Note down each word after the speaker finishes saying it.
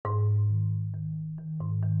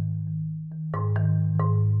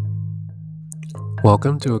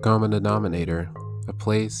Welcome to a common denominator, a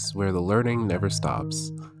place where the learning never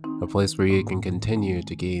stops, a place where you can continue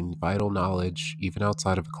to gain vital knowledge even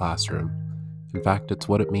outside of a classroom. In fact, it's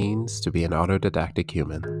what it means to be an autodidactic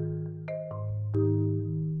human.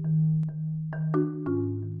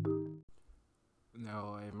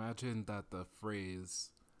 Now, I imagine that the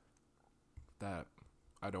phrase that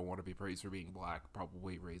I don't want to be praised for being black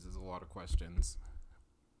probably raises a lot of questions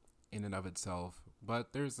in and of itself,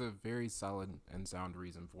 but there's a very solid and sound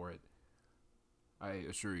reason for it, I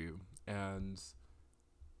assure you. And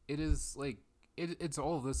it is like, it's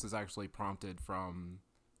all of this is actually prompted from,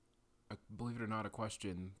 believe it or not, a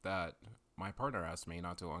question that my partner asked me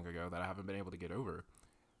not too long ago that I haven't been able to get over.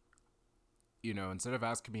 You know, instead of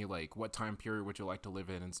asking me, like, what time period would you like to live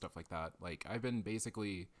in and stuff like that, like, I've been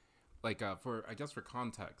basically for I guess for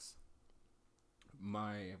context,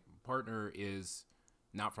 my partner is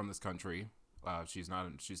not from this country. She's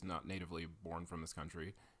not natively born from this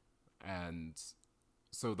country, and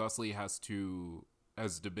so thusly has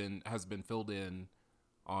been filled in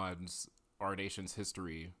on our nation's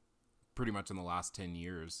history pretty much in the last 10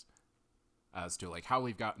 years as to like how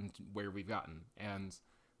we've gotten to where we've gotten. And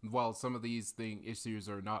while some of these issues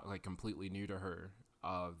are not like completely new to her,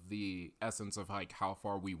 the essence of like how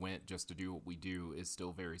far we went just to do what we do is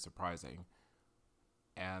still very surprising.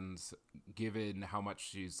 And given how much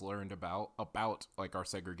she's learned about like our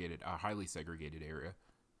highly segregated area,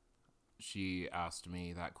 she asked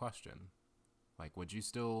me that question, like, would you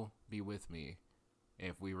still be with me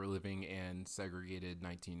if we were living in the segregated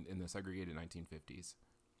 1950s?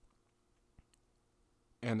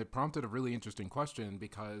 And it prompted a really interesting question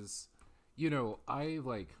because, you know, I've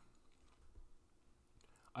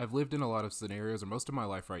lived in a lot of scenarios, or most of my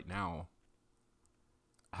life right now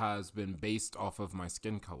has been based off of my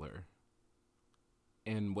skin color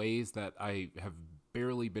in ways that I have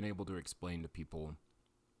barely been able to explain to people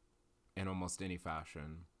in almost any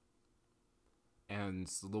fashion. And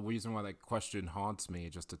the reason why that question haunts me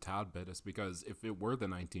just a tad bit is because if it were the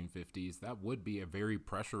 1950s, that would be a very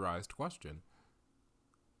pressurized question.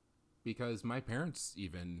 Because my parents,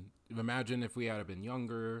 even imagine if we had been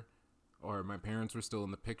younger or my parents were still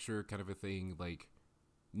in the picture, kind of a thing, like,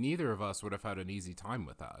 neither of us would have had an easy time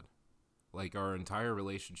with that. Like, our entire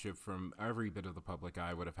relationship from every bit of the public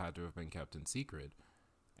eye would have had to have been kept in secret.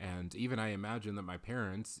 And even I imagine that my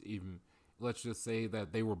parents, even let's just say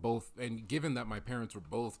that they were both, and given that my parents were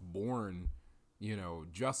both born, you know,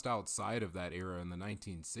 just outside of that era in the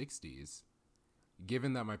 1960s,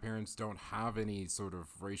 given that my parents don't have any sort of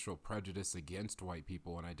racial prejudice against white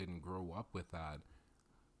people and I didn't grow up with that,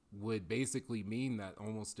 would basically mean that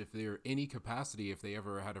almost if there any capacity, if they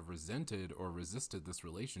ever had have resented or resisted this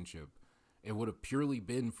relationship, it would have purely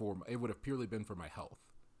been for my health.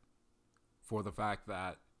 For the fact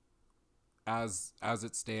that as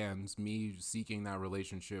it stands, me seeking that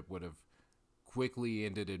relationship would have quickly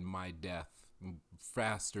ended in my death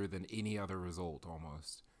faster than any other result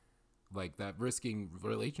almost. Like that risking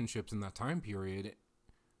relationships in that time period,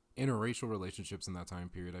 interracial relationships in that time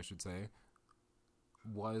period, I should say,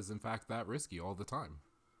 was in fact that risky all the time.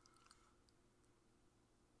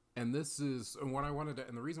 And this is what I wanted to,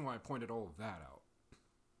 and the reason why I pointed all of that out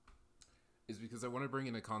is because I want to bring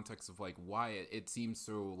in a context of like why it seems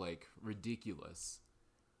so like ridiculous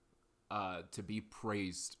to be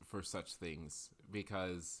praised for such things.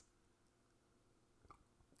 Because,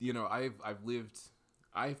 you know, I've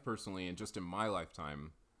personally, and just in my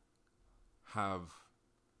lifetime, have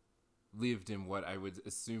lived in what I would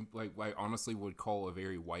assume, like, what I honestly would call a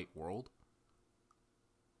very white world.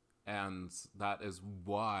 And that is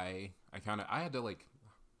why I had to, like,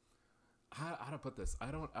 how to put this?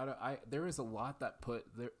 There is a lot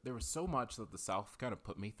there was so much that the South kind of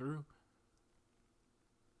put me through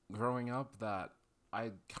growing up that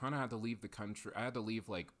I kind of had to leave the country. I had to leave,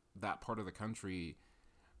 like, that part of the country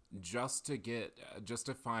just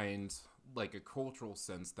to find like a cultural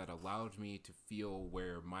sense that allowed me to feel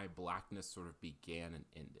where my blackness sort of began and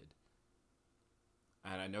ended.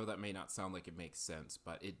 And I know that may not sound like it makes sense,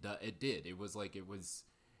 but it did. It was like it was,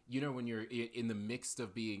 you know, when you're in the mix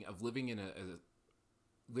of living in a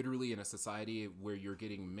literally in a society where you're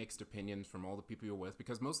getting mixed opinions from all the people you're with,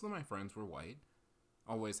 because most of my friends were white,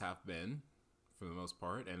 always have been for the most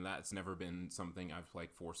part, and that's never been something I've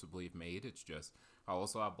like forcibly made. It's just I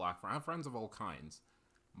also have black friends. I have friends of all kinds,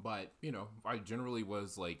 but you know, I generally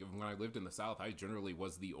was like when I lived in the South, I generally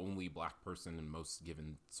was the only black person in most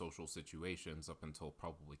given social situations up until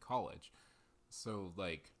probably college. So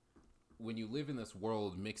like when you live in this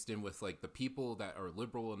world mixed in with like the people that are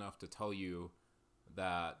liberal enough to tell you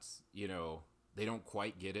that, you know, they don't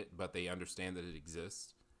quite get it, but they understand that it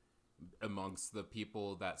exists, amongst the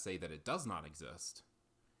people that say that it does not exist,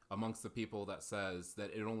 amongst the people that says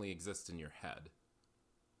that it only exists in your head.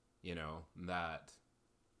 You know, that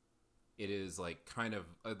it is like kind of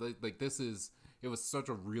like this is, it was such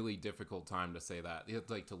a really difficult time to say that.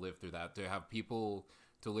 It's like to live through that, to have people,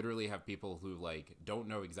 to literally have people who like don't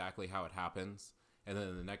know exactly how it happens, and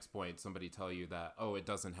then the next point somebody tell you that, oh, it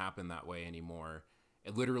doesn't happen that way anymore,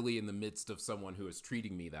 and literally in the midst of someone who is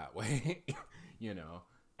treating me that way. You know,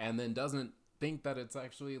 and then doesn't think that it's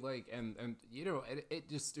actually like, and you know, it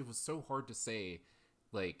just, it was so hard to say,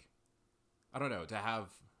 like, I don't know, to have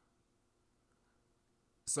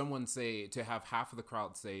someone say, to have half of the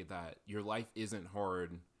crowd say that your life isn't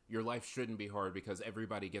hard, your life shouldn't be hard because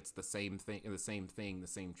everybody gets the same thing, the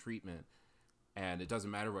same treatment, and it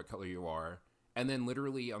doesn't matter what color you are, and then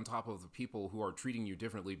literally on top of the people who are treating you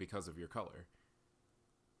differently because of your color.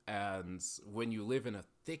 And when you live in a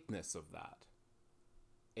thickness of that,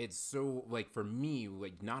 it's so, like, for me,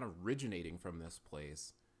 like, not originating from this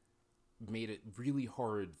place made it really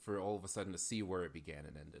hard for all of a sudden to see where it began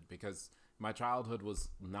and ended, because my childhood was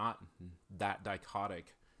not that dichotic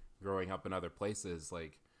growing up in other places.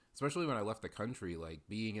 Like, especially when I left the country, like,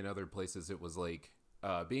 being in other places, it was like,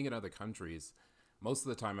 being in other countries, most of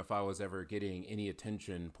the time, if I was ever getting any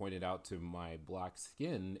attention pointed out to my black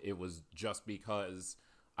skin, it was just because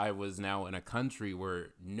I was now in a country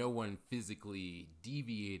where no one physically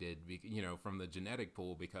deviated, you know, from the genetic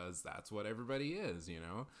pool, because that's what everybody is, you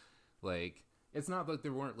know? Like, it's not like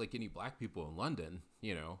there weren't like any black people in London,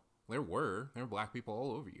 you know? There were black people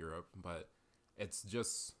all over Europe, but it's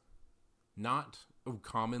just not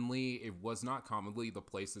commonly, it was not commonly the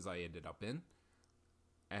places I ended up in.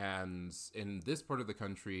 And in this part of the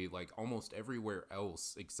country, like almost everywhere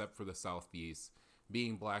else except for the Southeast,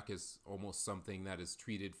 being black is almost something that is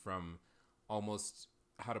treated from almost,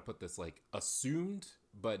 how to put this, like assumed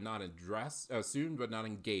but not addressed, assumed but not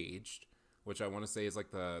engaged, which I want to say is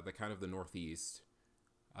like the kind of the Northeast.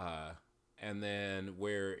 And then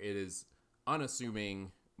where it is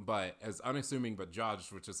unassuming, but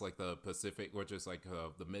judged, which is like the Pacific, which is like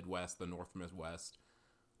the Midwest, the North Midwest.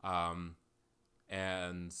 And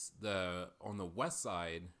on the west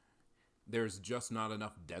side, there's just not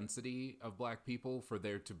enough density of black people for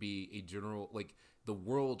there to be a general, like, the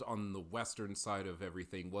world on the western side of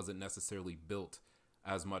everything wasn't necessarily built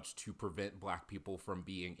as much to prevent black people from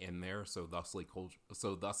being in there. So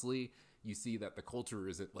thusly you see that the culture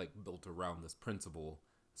isn't like built around this principle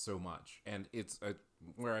so much. And it's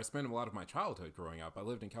where I spent a lot of my childhood growing up. I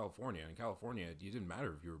lived in California. In California, it didn't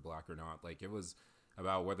matter if you were black or not. Like, it was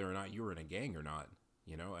about whether or not you were in a gang or not,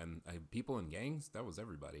 you know, and people in gangs, that was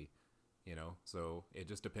everybody, you know, so it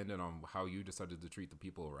just depended on how you decided to treat the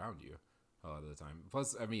people around you a lot of the time.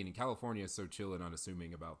 Plus, I mean, California is so chill and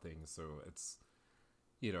unassuming about things, so it's,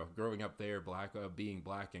 you know, growing up there, being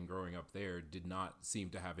black and growing up there did not seem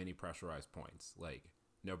to have any pressurized points. Like,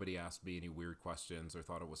 nobody asked me any weird questions or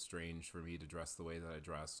thought it was strange for me to dress the way that I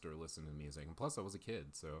dressed or listen to music. And plus, I was a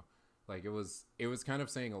kid, so like it was kind of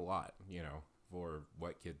saying a lot, you know, for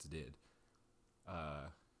what kids did.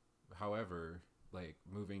 However, like,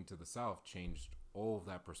 moving to the South changed all of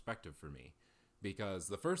that perspective for me, because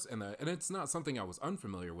the first, and it's not something I was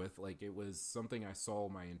unfamiliar with. Like, it was something I saw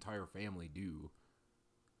my entire family do,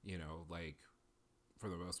 you know, like, for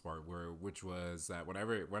the most part, which was that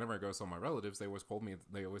whenever I go see my relatives, they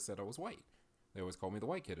always said I was white. They always called me the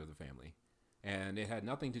white kid of the family. And it had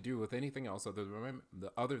nothing to do with anything else other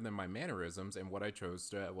than my mannerisms and what I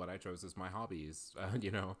chose as my hobbies,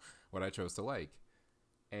 you know, what I chose to like.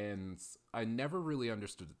 And I never really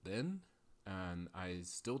understood it then, and I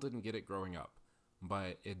still didn't get it growing up.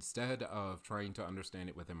 But instead of trying to understand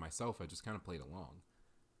it within myself, I just kind of played along,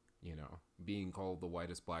 you know, being called the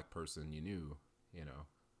whitest black person you knew, you know.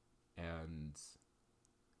 And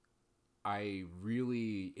it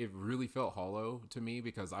really felt hollow to me,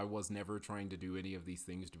 because I was never trying to do any of these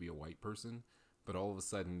things to be a white person. But all of a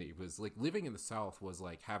sudden, it was like living in the South was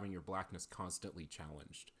like having your blackness constantly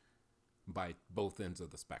challenged by both ends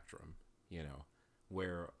of the spectrum, you know,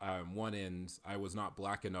 where one end, I was not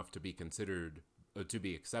black enough to be considered, to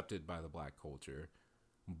be accepted by the black culture.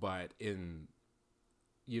 But in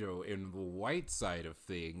the white side of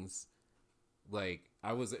things, like,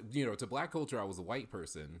 I was, you know, to black culture, I was a white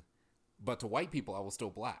person, but to white people, I was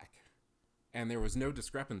still black. And there was no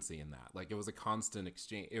discrepancy in that. Like, it was a constant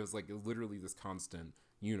exchange. It was like literally this constant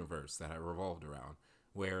universe that I revolved around,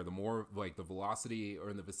 where the more, like, the velocity or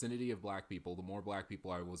in the vicinity of black people, the more black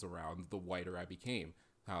people I was around, the whiter I became.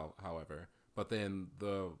 However, but then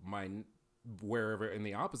wherever in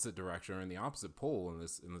the opposite direction or in the opposite pole in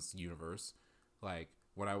this universe, like,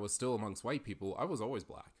 when I was still amongst white people, I was always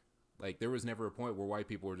black. Like there was never a point where white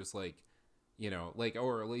people were just like, like,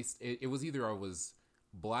 or at least it was either I was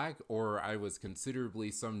black or I was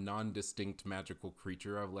considerably some non-distinct magical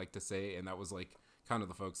creature, I would like to say. And that was like kind of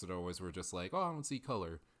the folks that always were just like, oh, I don't see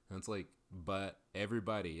color. And it's like, but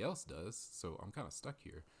everybody else does. So I'm kind of stuck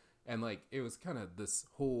here. And like, it was kind of this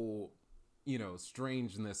whole,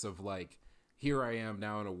 strangeness of like, here I am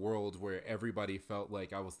now in a world where everybody felt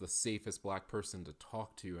like I was the safest black person to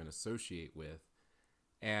talk to and associate with.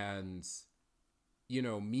 And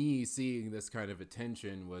me seeing this kind of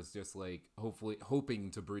attention was just like hopefully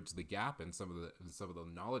hoping to bridge the gap in some of the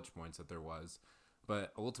knowledge points that there was,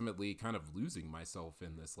 but ultimately kind of losing myself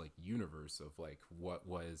in this like universe of like what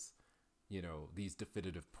was, these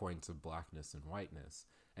definitive points of blackness and whiteness.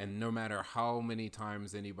 And no matter how many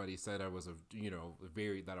times anybody said I was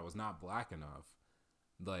that I was not black enough,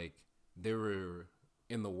 like there were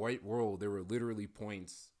in the white world, there were literally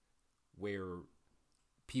points where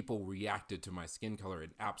people reacted to my skin color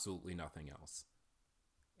and absolutely nothing else.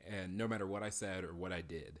 And no matter what I said or what I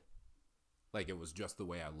did, like it was just the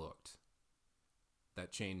way I looked.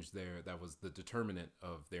 That changed that was the determinant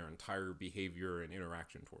of their entire behavior and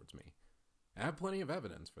interaction towards me. I have plenty of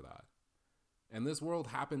evidence for that. And this world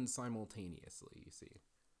happened simultaneously, you see.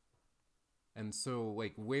 And so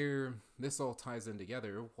like where this all ties in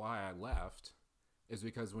together, why I left, is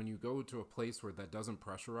because when you go to a place where that doesn't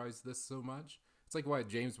pressurize this so much, it's like why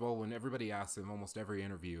James Baldwin, everybody asks him almost every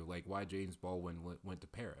interview, like why James Baldwin went to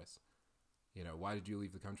Paris. Why did you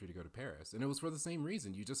leave the country to go to Paris? And it was for the same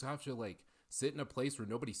reason. You just have to like sit in a place where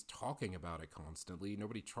nobody's talking about it constantly.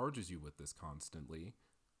 Nobody charges you with this constantly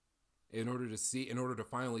in order to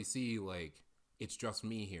finally see like, it's just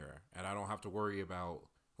me here. And I don't have to worry about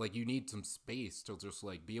like, you need some space to just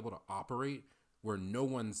like be able to operate where no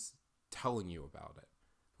one's telling you about it.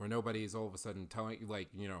 Where nobody's all of a sudden telling you, like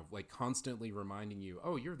constantly reminding you,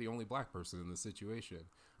 oh, you're the only black person in this situation.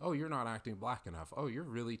 Oh, you're not acting black enough. Oh, you're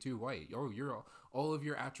really too white. Oh, all of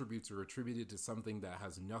your attributes are attributed to something that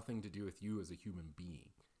has nothing to do with you as a human being.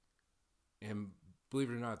 And believe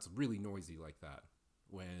it or not, it's really noisy like that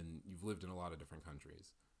when you've lived in a lot of different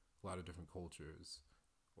countries, a lot of different cultures,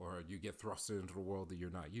 or you get thrust into a world that you're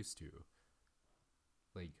not used to.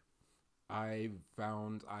 Like, I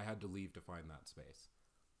found I had to leave to find that space.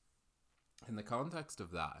 In the context of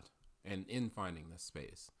that, and in finding this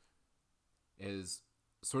space, is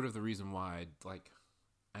sort of the reason why,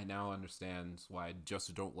 I now understand why I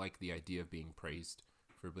just don't like the idea of being praised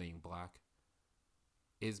for being black.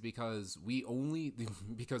 Is because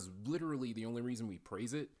because literally the only reason we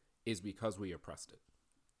praise it is because we oppressed it.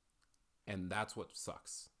 And that's what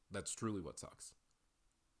sucks. That's truly what sucks.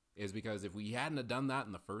 Is because if we hadn't have done that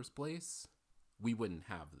in the first place, we wouldn't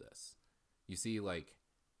have this. You see, like,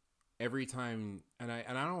 every time, and I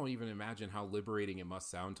don't even imagine how liberating it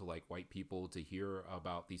must sound to like white people to hear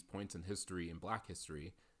about these points in history and black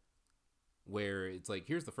history where it's like,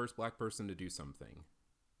 here's the first black person to do something.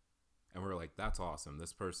 And we're like, that's awesome.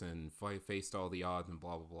 This person faced all the odds and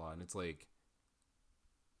blah, blah, blah. And it's like,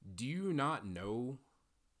 do you not know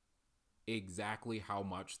exactly how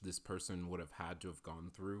much this person would have had to have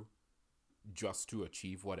gone through just to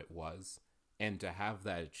achieve what it was? And to have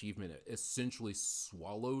that achievement essentially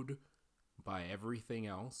swallowed by everything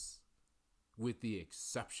else, with the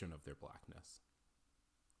exception of their blackness.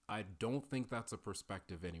 I don't think that's a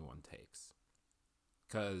perspective anyone takes.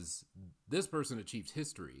 Because this person achieved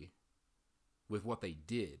history with what they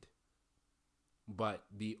did. But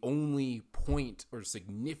the only point or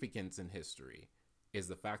significance in history is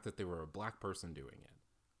the fact that they were a black person doing it.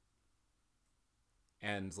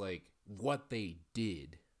 And like, what they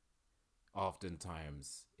did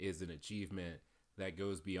oftentimes is an achievement that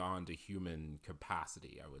goes beyond a human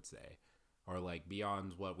capacity, I would say, or like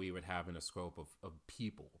beyond what we would have in a scope of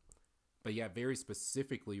people. But yeah, very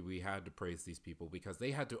specifically, we had to praise these people because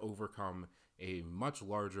they had to overcome a much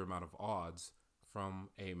larger amount of odds from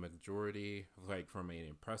a majority, like from an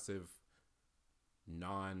oppressive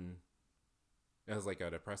non-colored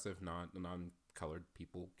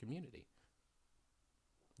people community.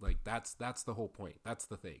 Like that's the whole point. That's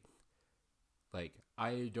the thing. Like,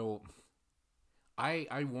 I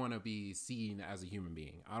want to be seen as a human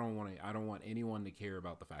being. I don't want anyone to care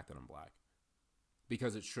about the fact that I'm black.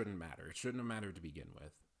 Because it shouldn't matter. It shouldn't have mattered to begin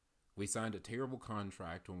with. We signed a terrible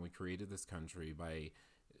contract when we created this country by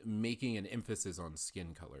making an emphasis on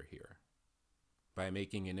skin color here. By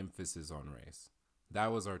making an emphasis on race.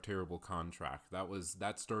 That was our terrible contract. That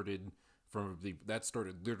started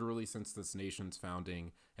literally since this nation's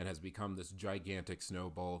founding and has become this gigantic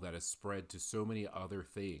snowball that has spread to so many other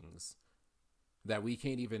things that we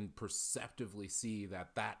can't even perceptively see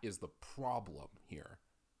that is the problem here.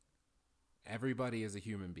 Everybody is a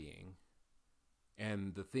human being.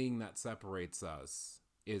 And the thing that separates us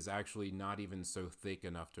is actually not even so thick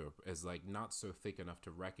enough to, is like not so thick enough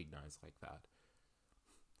to recognize like that.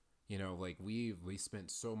 You know, like we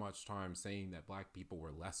spent so much time saying that black people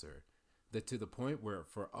were lesser, that to the point where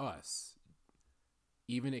for us,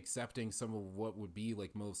 even accepting some of what would be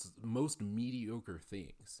like most mediocre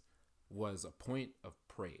things was a point of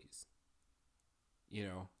praise. You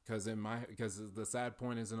know, because the sad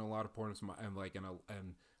point is in a lot of points, and like in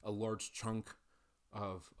a large chunk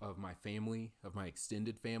of my family, of my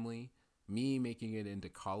extended family, me making it into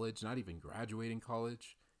college, not even graduating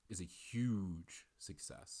college, is a huge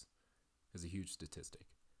success, is a huge statistic,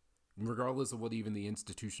 regardless of what even the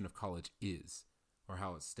institution of college is or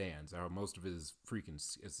how it stands. Or most of it is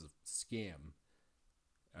is a scam,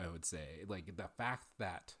 I would say. Like the fact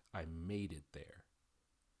that I made it there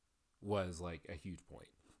was like a huge point.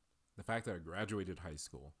 The fact that I graduated high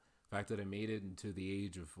school, the fact that I made it into the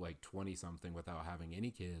age of like 20 something without having any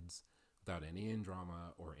kids, without any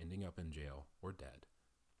drama or ending up in jail or dead.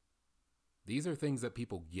 These are things that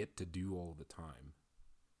people get to do all the time.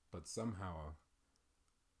 But somehow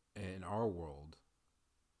in our world,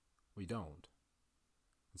 we don't.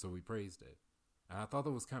 And so we praised it. And I thought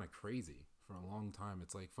that was kind of crazy for a long time.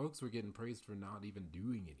 It's like folks were getting praised for not even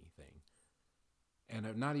doing anything. And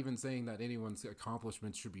I'm not even saying that anyone's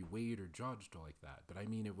accomplishments should be weighed or judged like that. But I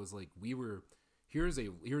mean, it was like here's a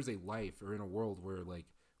life or in a world where, like,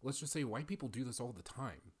 let's just say white people do this all the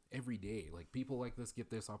time, every day. Like people like this get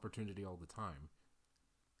this opportunity all the time.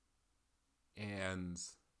 And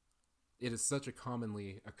it is such a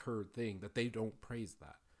commonly occurred thing that they don't praise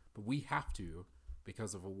that. But we have to,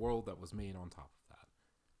 because of a world that was made on top of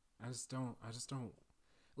that. I just don't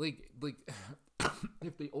like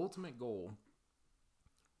if the ultimate goal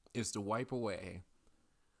is to wipe away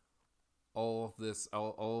all of this,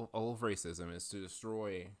 all of racism, is to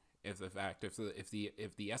destroy, if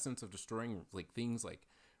the essence of destroying like things like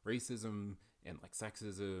racism and like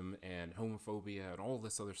sexism and homophobia and all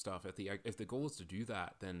this other stuff, if the goal is to do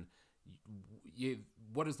that, then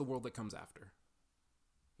what is the world that comes after?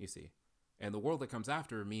 You see, and the world that comes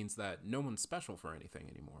after means that no one's special for anything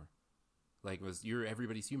anymore. Like,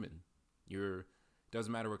 everybody's human.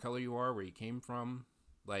 Doesn't matter what color you are, where you came from.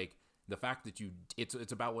 Like the fact that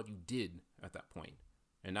it's about what you did at that point,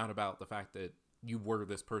 and not about the fact that you were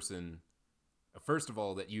this person. First of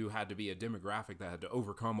all, that you had to be a demographic that had to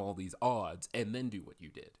overcome all these odds and then do what you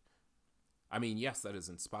did. I mean, yes, that is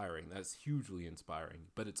inspiring. That is hugely inspiring,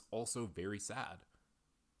 but it's also very sad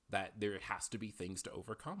that there has to be things to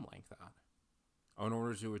overcome like that in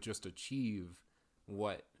order to just achieve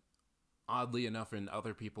what, oddly enough, in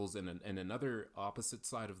other people's in another opposite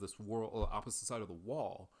side of this world, opposite side of the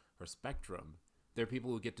wall or spectrum, there are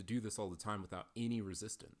people who get to do this all the time without any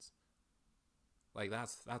resistance. Like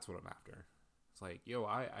that's what I'm after. It's like, yo,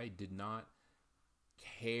 I did not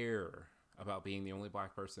care about being the only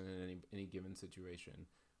black person in any given situation,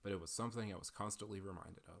 but it was something I was constantly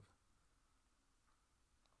reminded of.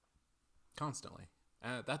 Constantly.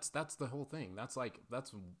 That's the whole thing. That's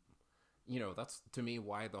to me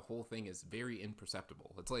why the whole thing is very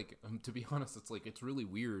imperceptible. It's like, to be honest, it's really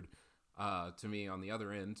weird to me on the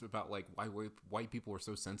other end about like why white people are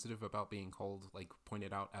so sensitive about being called, like,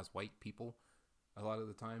 pointed out as white people a lot of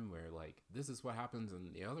the time, where like this is what happens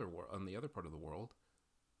in the other on the other part of the world.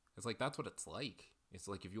 It's like that's what it's like. It's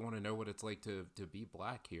like, if you want to know what it's like to be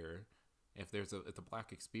black here, if the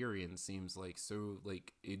black experience seems like so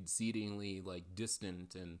like exceedingly like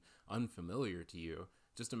distant and unfamiliar to you,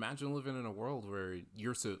 just imagine living in a world where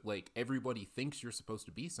you're so like everybody thinks you're supposed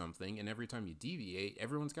to be something, and every time you deviate,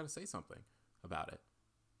 everyone's got to say something about it.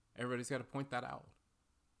 Everybody's got to point that out.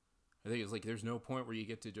 I think it's like there's no point where you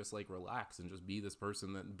get to just like relax and just be the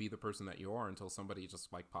person that you are, until somebody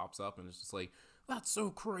just like pops up and it's just like, that's so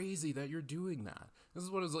crazy that you're doing that. This is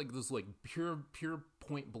what it's like, this like pure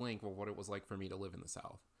point blank of what it was like for me to live in the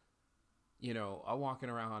South. You know, I'm walking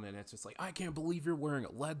around and it's just like, I can't believe you're wearing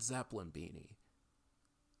a Led Zeppelin beanie.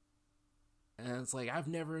 And it's like, I've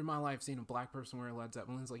never in my life seen a black person wear a Led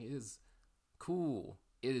Zeppelin. It's like, it is cool.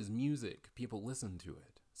 It is music. People listen to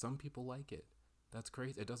it. Some people like it. That's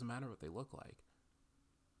crazy. It doesn't matter what they look like.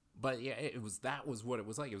 But yeah, that was what it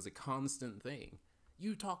was like. It was a constant thing.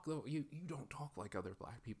 You don't talk like other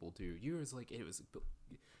black people do. It was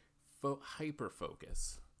hyper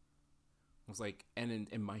focus. It was like, and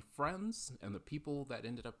my friends and the people that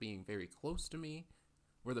ended up being very close to me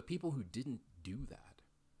were the people who didn't do that.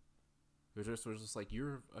 It was just like,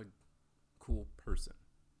 you're a cool person.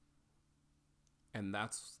 And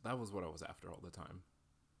that was what I was after all the time.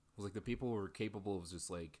 It was like the people who were capable of just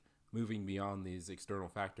like moving beyond these external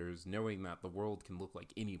factors, knowing that the world can look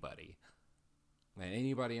like anybody, and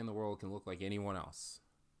anybody in the world can look like anyone else,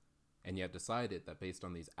 and yet decided that based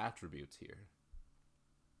on these attributes here,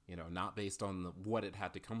 not based on what it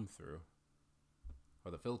had to come through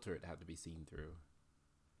or the filter it had to be seen through.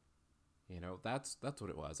 That's what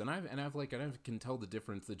it was. And I can tell the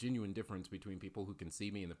difference, the genuine difference between people who can see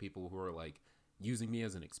me and the people who are like using me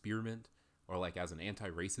as an experiment or like as an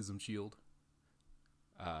anti-racism shield.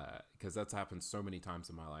 Because that's happened so many times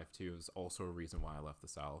in my life too. Is also a reason why I left the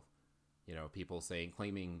South. People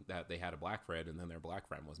claiming that they had a black friend, and then their black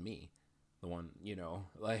friend was me, the one.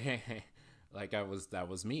 Like that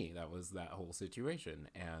was me. That was that whole situation,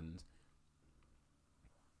 and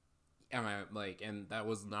that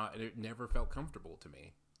was not. It never felt comfortable to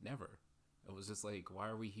me. Never. It was just like, why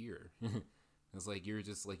are we here? It's like, you're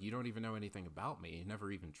just like, you don't even know anything about me. You never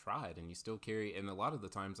even tried, and you still carry. And a lot of the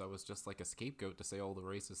times I was just like a scapegoat to say all the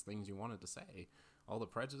racist things you wanted to say, all the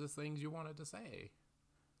prejudice things you wanted to say,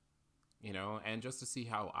 and just to see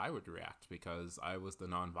how I would react, because I was the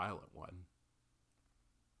nonviolent one.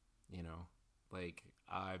 Like,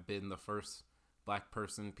 I've been the first black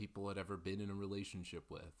person people had ever been in a relationship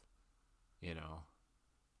with.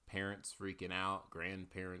 Parents freaking out,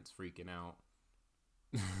 grandparents freaking out.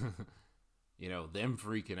 Them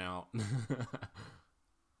freaking out.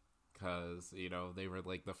 Because, they were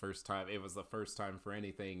like it was the first time for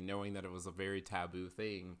anything, knowing that it was a very taboo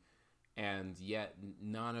thing. And yet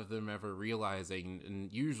none of them ever realizing,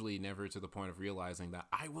 and usually never to the point of realizing, that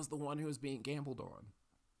I was the one who was being gambled on.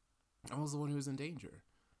 I was the one who was in danger.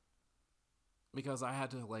 Because I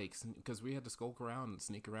had to because we had to skulk around and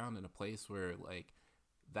sneak around in a place where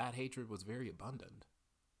that hatred was very abundant.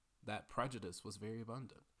 That prejudice was very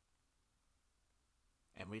abundant.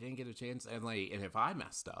 And we didn't get a chance. And if I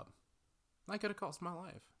messed up, I could have cost my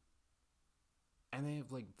life. And they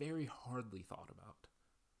have very hardly thought about,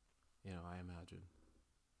 I imagine.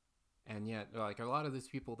 And yet, a lot of these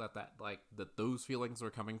people that those feelings were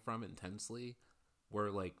coming from intensely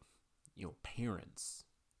were parents,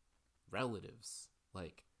 relatives,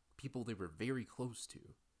 people they were very close to,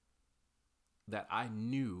 that I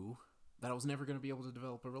knew that I was never going to be able to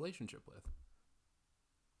develop a relationship with.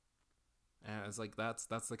 And it's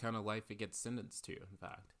that's the kind of life it gets sentenced to, in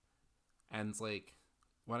fact. And it's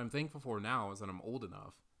what I'm thankful for now is that I'm old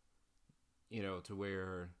enough, to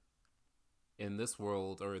where in this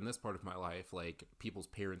world, or in this part of my life, people's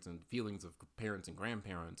parents and feelings of parents and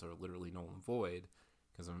grandparents are literally null and void,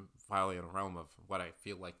 because I'm finally in a realm of what I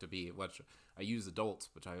feel like to be, which I use adults,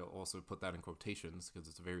 which I also put that in quotations because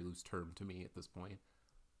it's a very loose term to me at this point.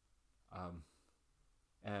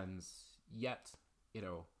 And yet,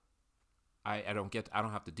 I don't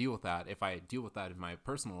have to deal with that. If I deal with that in my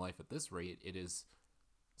personal life at this rate, it is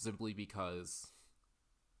simply because,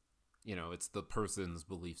 it's the person's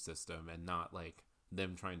belief system and not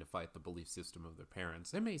them trying to fight the belief system of their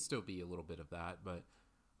parents. There may still be a little bit of that, but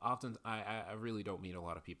often I really don't meet a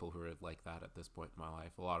lot of people who are like that at this point in my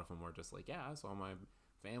life. A lot of them were just yeah, I saw my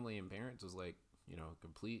family and parents was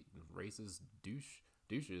complete racist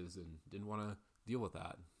douches and didn't want to deal with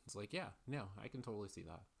that. It's yeah, no, I can totally see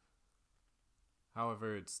that.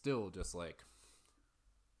 However, it's still just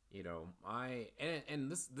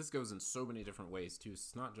this goes in so many different ways too.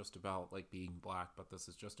 It's not just about being black, but this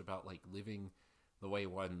is just about living the way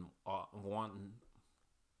one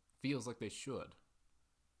feels like they should.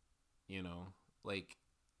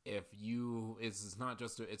 If you, it's not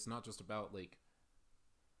just about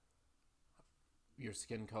your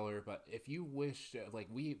skin color, but if you wish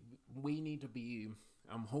we need to be,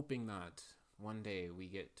 I'm hoping that one day we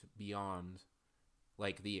get beyond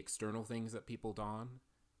the external things that people don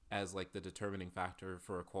as the determining factor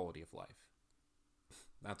for a quality of life.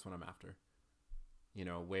 That's what I'm after.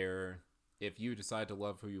 Where if you decide to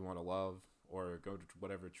love who you want to love, or go to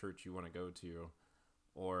whatever church you want to go to,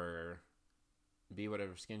 or be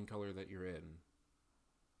whatever skin color that you're in,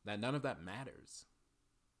 that none of that matters.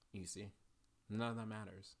 You see? None of that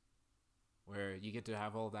matters. Where you get to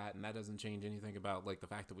have all that, and that doesn't change anything about the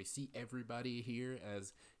fact that we see everybody here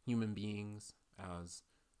as human beings, as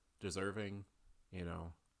deserving,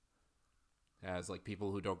 as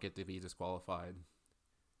people who don't get to be disqualified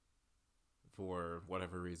for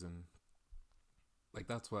whatever reason.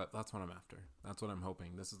 That's what I'm after. That's what I'm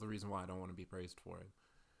hoping. This is the reason why I don't want to be praised for it.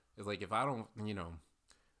 It's if I don't,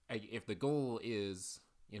 if the goal is,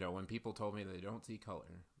 when people told me they don't see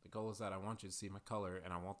color, the goal is that I want you to see my color,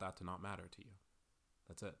 and I want that to not matter to you.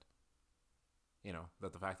 That's it.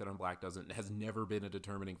 That the fact that I'm black has never been a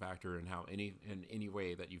determining factor in in any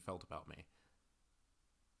way that you felt about me.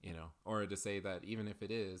 or to say that even if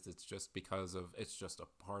it is, it's just because of it's just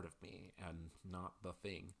a part of me and not the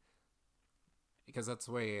thing. Because that's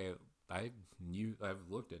the way I've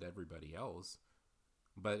looked at everybody else,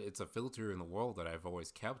 but it's a filter in the world that I've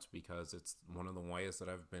always kept because it's one of the ways that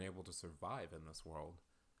I've been able to survive in this world.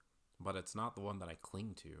 But it's not the one that I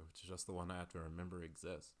cling to. It's just the one I have to remember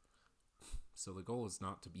exists. So the goal is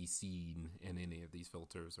not to be seen in any of these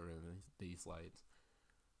filters or in these lights.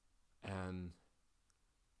 And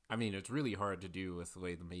I mean, it's really hard to do with the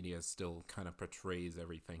way the media still kind of portrays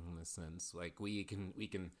everything in this sense. Like we can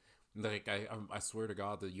like I swear to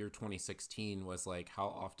God, the year 2016 was like, how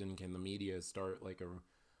often can the media start like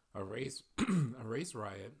a race a race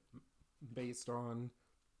riot based on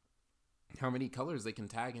how many colors they can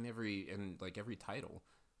tag in every title,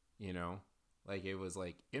 you know? Like it was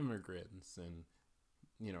like immigrants and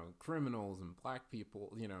criminals and black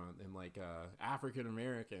people, and like African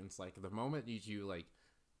Americans. Like the moment you like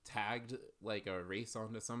tagged like a race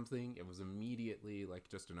onto something, it was immediately like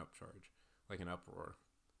just an upcharge, like an uproar,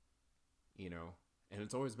 and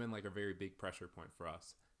it's always been like a very big pressure point for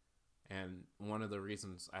us. And one of the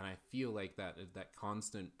reasons, and I feel like that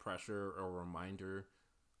constant pressure or reminder,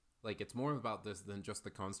 like it's more about this than just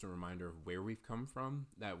the constant reminder of where we've come from,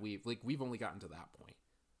 that we've only gotten to that point.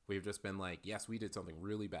 We've just been like, yes, we did something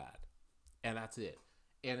really bad, and that's it.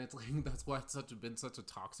 And it's like that's why it's been such a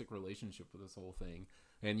toxic relationship with this whole thing.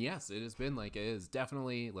 And yes, it has been like, it is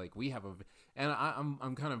definitely like we have and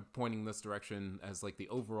I'm kind of pointing this direction as like the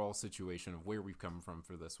overall situation of where we've come from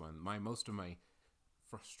for this one. Most of my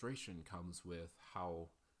frustration comes with how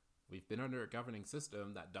we've been under a governing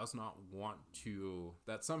system that does not want to,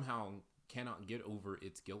 that somehow cannot get over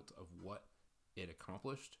its guilt of what it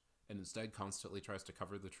accomplished, and instead constantly tries to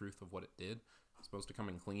cover the truth of what it did. It's supposed to come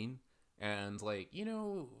in clean. And like,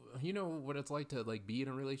 what it's like to like be in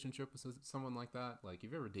a relationship with someone like that. Like,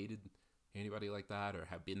 you've ever dated anybody like that, or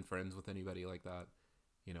have been friends with anybody like that,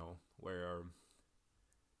 where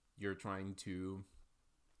you're trying to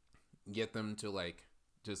get them to like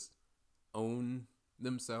just own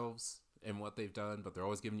themselves and what they've done, but they're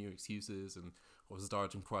always giving you excuses and always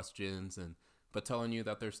dodging questions, and but telling you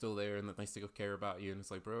that they're still there and that they still care about you. And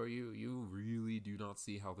it's like, bro, you really do not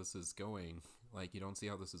see how this is going. Like, you don't see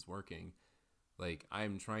how this is working. Like,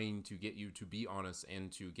 I'm trying to get you to be honest and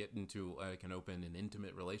to get into like an open and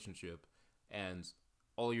intimate relationship, and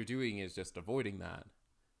all you're doing is just avoiding that,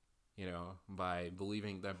 by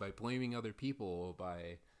believing that, by blaming other people,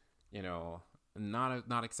 by,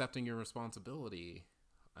 not accepting your responsibility.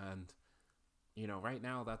 And right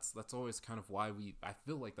now that's always kind of why I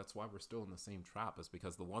feel like that's why we're still in the same trap, is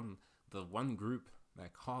because the one group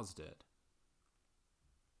that caused it,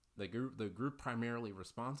 the group primarily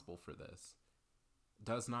responsible for this,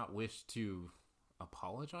 does not wish to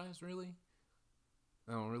apologize, really.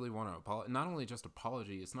 They don't really want to apologize. Not only just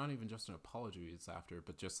apology, it's not even just an apology it's after,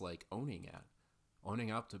 but just like owning it.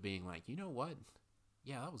 Owning up to being like, you know what?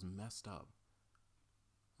 Yeah, that was messed up.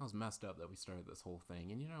 That was messed up that we started this whole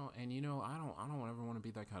thing. And I don't ever want to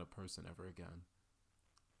be that kind of person ever again.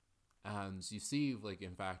 And you see, like,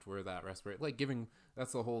 in fact, where that respirate, like, giving,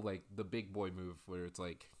 that's the whole, like, the big boy move, where it's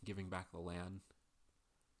like giving back the land.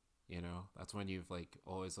 That's when you've like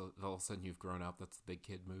always, all of a sudden you've grown up. That's the big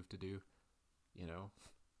kid move to do.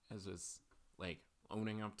 As just like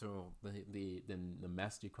owning up to the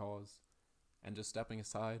mess you cause, and just stepping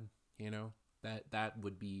aside. That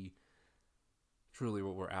would be truly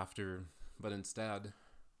what we're after. But instead,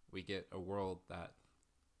 we get a world that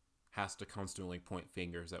has to constantly point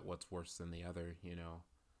fingers at what's worse than the other.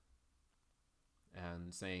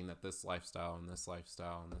 And saying that this lifestyle and this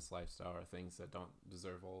lifestyle and this lifestyle are things that don't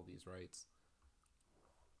deserve all these rights.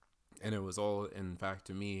 And it was all, in fact,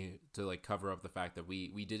 to me, to like cover up the fact that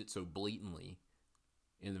we did it so blatantly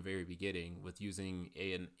in the very beginning, with using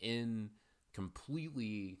an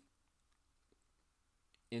completely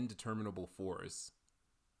indeterminable force,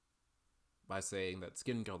 by saying that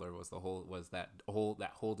skin color was that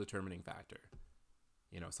whole determining factor.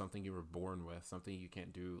 Something you were born with, something you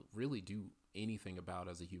can't do anything about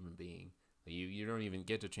as a human being. You don't even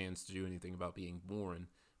get a chance to do anything about being born,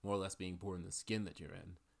 more or less being born in the skin that you're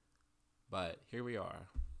in. But here we are,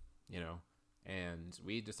 and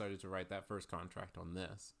we decided to write that first contract on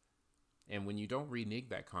this. And when you don't renege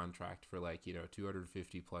that contract for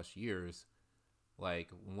 250 plus years, like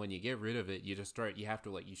when you get rid of it, you have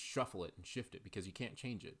to you shuffle it and shift it, because you can't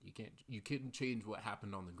change it. You couldn't change what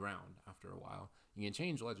happened on the ground after a while. You can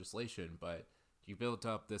change legislation, but you built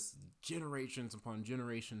up this generations upon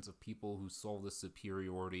generations of people who saw this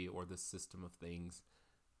superiority or this system of things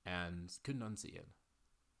and couldn't unsee it,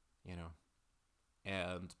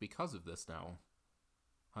 And because of this now,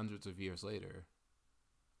 hundreds of years later,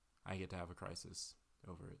 I get to have a crisis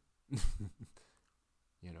over it.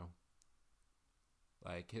 You know,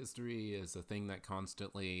 like history is a thing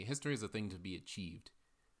to be achieved.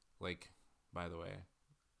 Like, by the way,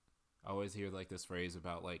 I always hear like this phrase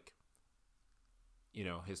about like,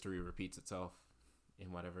 history repeats itself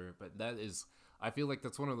and whatever, but I feel like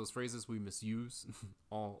that's one of those phrases we misuse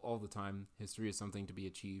all the time. History is something to be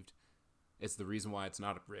achieved. It's the reason why it's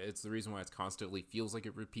the reason why it's constantly feels like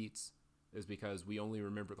it repeats, is because we only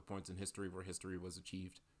remember the points in history where history was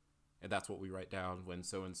achieved. And that's what we write down. When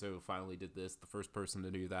so-and-so finally did this, the first person to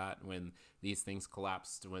do that, when these things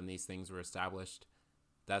collapsed, when these things were established,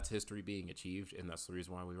 that's history being achieved, and that's the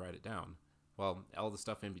reason why we write it down. Well, all the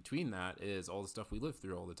stuff in between that is all the stuff we live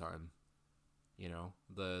through all the time.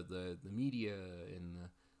 The media and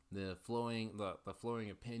the flowing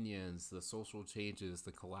opinions, the social changes,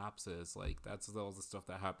 the collapses, like that's all the stuff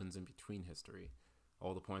that happens in between history.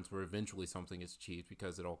 All the points where eventually something is achieved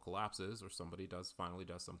because it all collapses, or somebody finally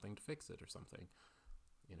does something to fix it or something.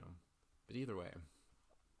 But either way,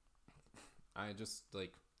 I just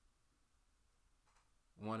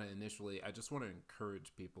want to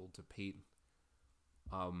encourage people to paint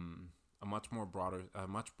a much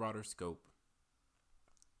broader scope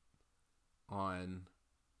on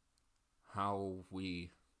how we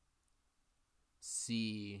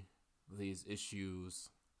see these issues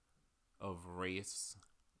of race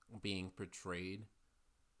being portrayed.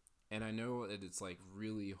 And I know that it's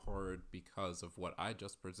really hard because of what I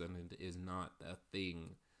just presented is not a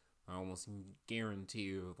thing. I almost guarantee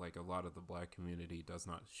you a lot of the Black community does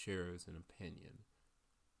not share as an opinion.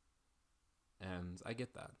 And I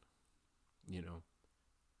get that.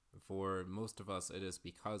 For most of us, it is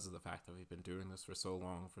because of the fact that we've been doing this for so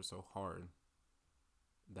long, for so hard,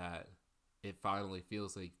 that it finally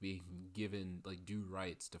feels like being given due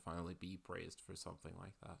rights to finally be praised for something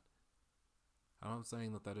like that. I'm not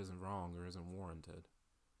saying that isn't wrong or isn't warranted.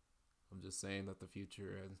 I'm just saying that the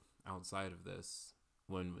future outside of this,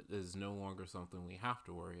 when it is no longer something we have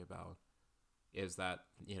to worry about, is that,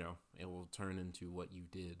 it will turn into what you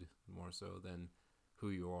did more so than who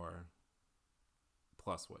you are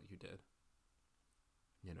plus what you did.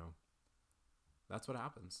 That's what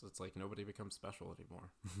happens. It's nobody becomes special anymore.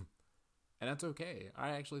 And that's okay. I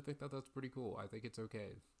actually think that that's pretty cool. I think it's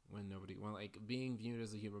okay when being viewed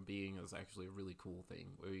as a human being is actually a really cool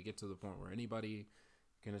thing, where you get to the point where anybody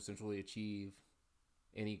can essentially achieve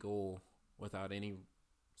any goal without any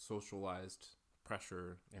socialized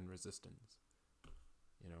pressure and resistance.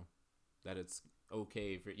 That it's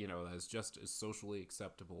okay for, that it's just as socially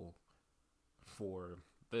acceptable for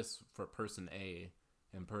person A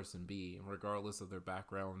and person B, regardless of their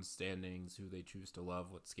background, standings, who they choose to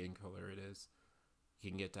love, what skin color it is.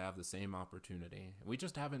 You can get to have the same opportunity. We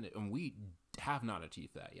have not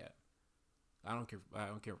achieved that yet. I don't care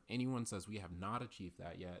if anyone says we have not achieved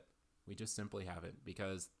that yet. We just simply haven't,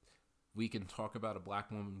 because we can talk about a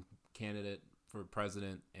Black woman candidate for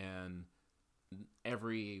president, and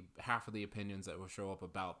every half of the opinions that will show up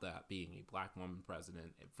about that being a Black woman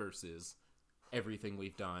president versus everything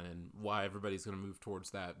we've done, and why everybody's going to move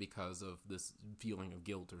towards that because of this feeling of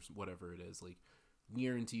guilt or whatever it is.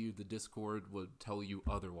 Guarantee you the Discord would tell you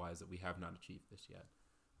otherwise, that we have not achieved this yet.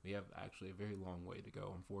 We have actually a very long way to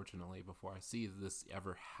go, unfortunately, before I see this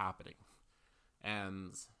ever happening.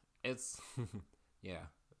 And it's yeah,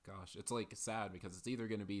 gosh, it's sad, because it's either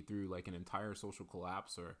going to be through an entire social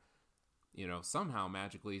collapse, or somehow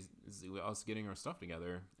magically us getting our stuff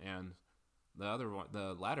together. And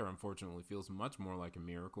the latter, unfortunately, feels much more like a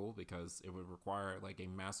miracle, because it would require a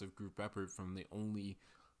massive group effort from the only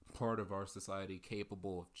part of our society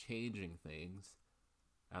capable of changing things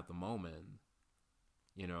at the moment.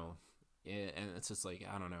 And it's just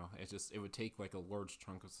I don't know. It would take a large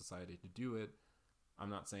chunk of society to do it. I'm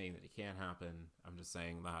not saying that it can't happen. I'm just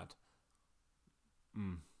saying that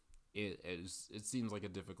it seems like a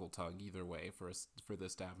difficult tug either way for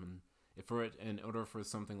this to happen. In order for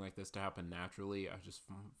something like this to happen naturally, I just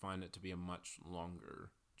find it to be a much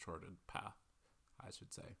longer charted path, I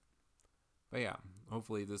should say. But yeah,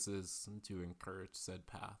 hopefully this is to encourage said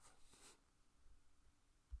path.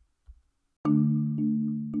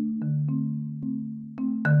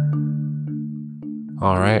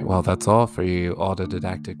 Alright, well, that's all for you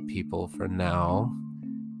autodidactic people for now.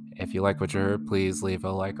 If you like what you heard, please leave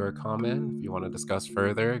a like or a comment. If you want to discuss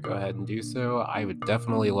further, go ahead and do so. I would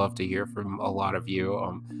definitely love to hear from a lot of you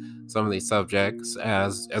on some of these subjects,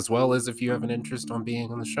 as well as if you have an interest on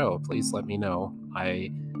being on the show, please let me know.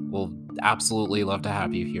 I will absolutely love to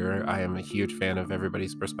have you here. I am a huge fan of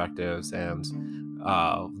everybody's perspectives, and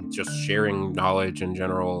just sharing knowledge in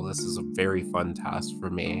general. This is a very fun task for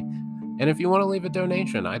me. And if you want to leave a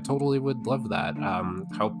donation, I totally would love that.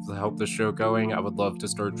 Help the show going. I would love to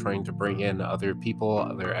start trying to bring in other people,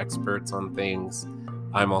 other experts on things.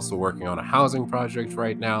 I'm also working on a housing project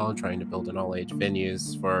right now, trying to build an all-age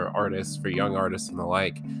venues for artists, for young artists and the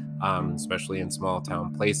like, especially in small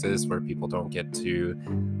town places where people don't get to,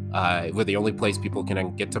 where the only place people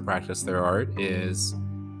can get to practice their art is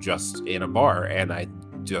just in a bar, and I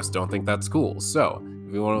just don't think that's cool. So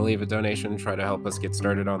if you want to leave a donation, try to help us get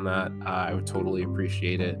started on that, I would totally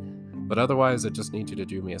appreciate it. But otherwise, I just need you to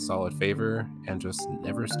do me a solid favor and just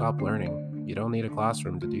never stop learning. You don't need a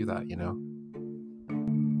classroom to do that, you know?